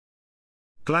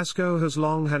Glasgow has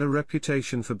long had a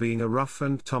reputation for being a rough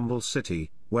and tumble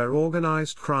city, where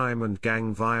organized crime and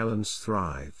gang violence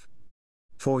thrive.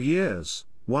 For years,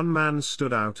 one man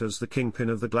stood out as the kingpin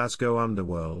of the Glasgow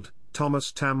underworld,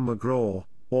 Thomas Tam McGraw,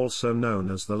 also known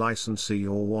as the licensee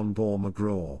or Wan-Baw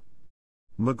McGraw.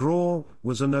 McGraw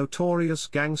was a notorious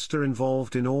gangster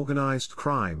involved in organized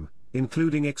crime,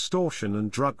 including extortion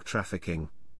and drug trafficking.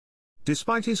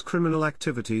 Despite his criminal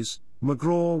activities,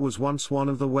 McGraw was once one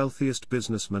of the wealthiest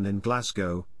businessmen in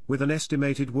Glasgow, with an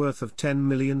estimated worth of £10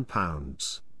 million.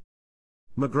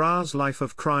 McGraw's life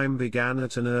of crime began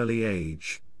at an early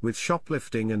age, with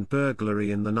shoplifting and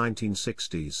burglary in the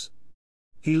 1960s.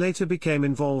 He later became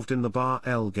involved in the Bar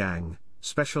L gang,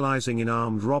 specializing in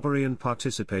armed robbery and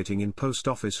participating in post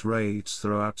office raids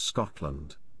throughout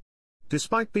Scotland.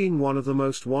 Despite being one of the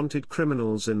most wanted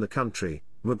criminals in the country,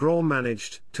 McGraw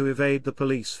managed to evade the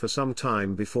police for some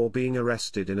time before being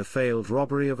arrested in a failed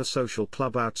robbery of a social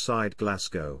club outside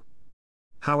Glasgow.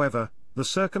 However, the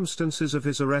circumstances of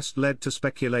his arrest led to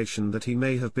speculation that he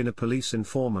may have been a police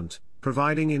informant,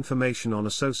 providing information on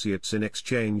associates in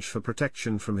exchange for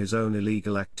protection from his own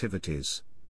illegal activities.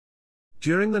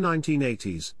 During the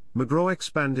 1980s, McGraw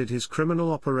expanded his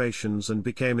criminal operations and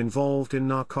became involved in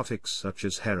narcotics such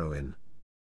as heroin.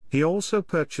 He also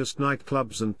purchased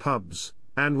nightclubs and pubs,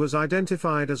 and was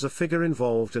identified as a figure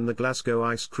involved in the Glasgow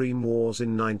Ice Cream Wars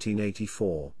in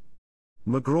 1984.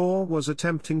 McGraw was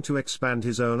attempting to expand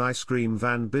his own ice cream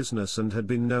van business and had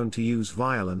been known to use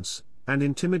violence and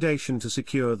intimidation to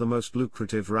secure the most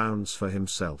lucrative rounds for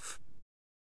himself.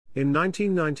 In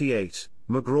 1998,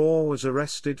 McGraw was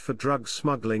arrested for drug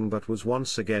smuggling but was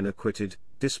once again acquitted,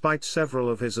 despite several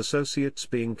of his associates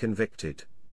being convicted.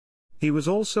 He was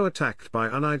also attacked by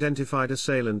unidentified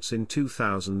assailants in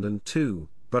 2002,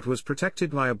 but was protected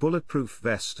by a bulletproof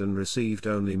vest and received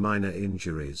only minor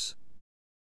injuries.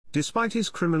 Despite his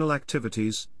criminal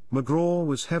activities, McGraw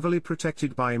was heavily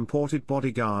protected by imported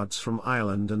bodyguards from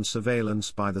Ireland and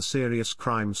surveillance by the Serious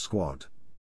Crime Squad.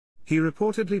 He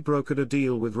reportedly brokered a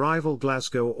deal with rival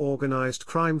Glasgow organised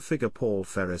crime figure Paul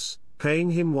Ferris,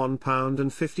 paying him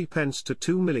 £1.50 to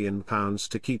 £2 million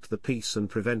to keep the peace and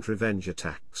prevent revenge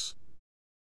attacks.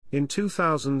 In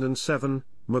 2007,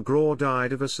 McGraw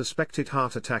died of a suspected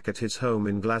heart attack at his home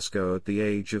in Glasgow at the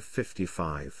age of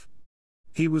 55.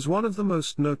 He was one of the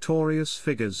most notorious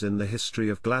figures in the history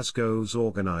of Glasgow's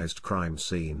organised crime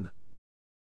scene.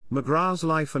 McGraw's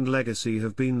life and legacy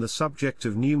have been the subject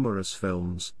of numerous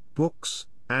films, books,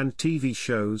 and TV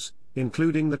shows,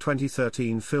 including the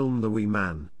 2013 film The Wee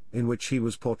Man, in which he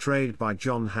was portrayed by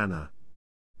John Hannah.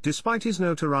 Despite his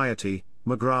notoriety,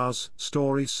 McGraw's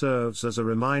story serves as a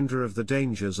reminder of the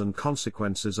dangers and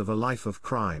consequences of a life of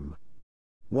crime.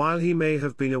 While he may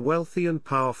have been a wealthy and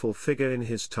powerful figure in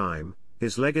his time,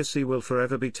 his legacy will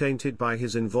forever be tainted by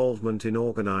his involvement in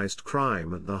organized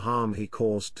crime and the harm he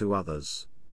caused to others.